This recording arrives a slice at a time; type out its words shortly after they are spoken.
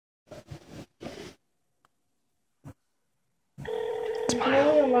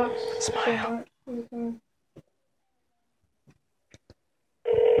Smile.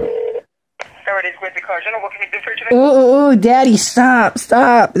 Ooh, Daddy, stop.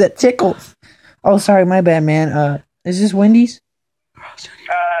 That tickles. Oh, sorry, my bad, man. Is this Wendy's? No,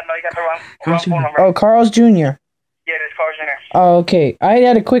 you got the wrong phone number. Oh, Carl's Jr. Yeah, it's Carl's Jr. Oh, okay. I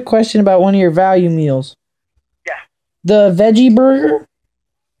had a quick question about one of your value meals. Yeah. The veggie burger?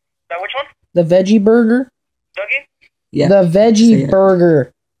 Which one? The veggie burger? Dougie? Yeah. The veggie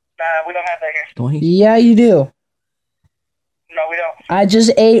burger. We don't have that here. Don't Yeah, you do. No, we don't. I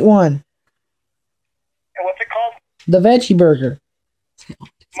just ate one. And what's it called? The veggie burger.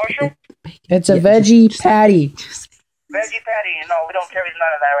 Mushroom? It's a veggie patty. Veggie patty? No, we don't carry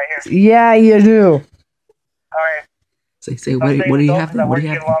none of that right here. Yeah, you do. Alright. Say, what do you have? What do you have? What do you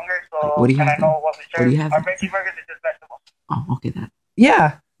have? What do you have? Our veggie burgers is just vegetables. Oh, okay, that.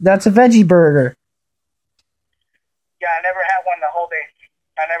 Yeah, that's a veggie burger. Yeah, I never had one the whole day.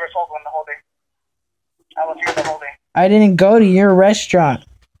 I never sold one the whole day. I was here the whole day. I didn't go to your restaurant.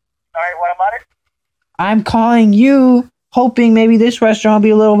 Alright, what about it? I'm calling you, hoping maybe this restaurant will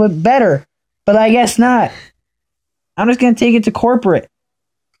be a little bit better. But I guess not. I'm just going to take it to corporate.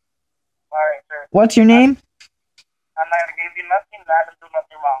 Alright, sir. What's your name? I'm not going to give you nothing. I didn't do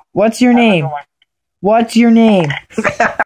nothing wrong. What's your name? What's your name?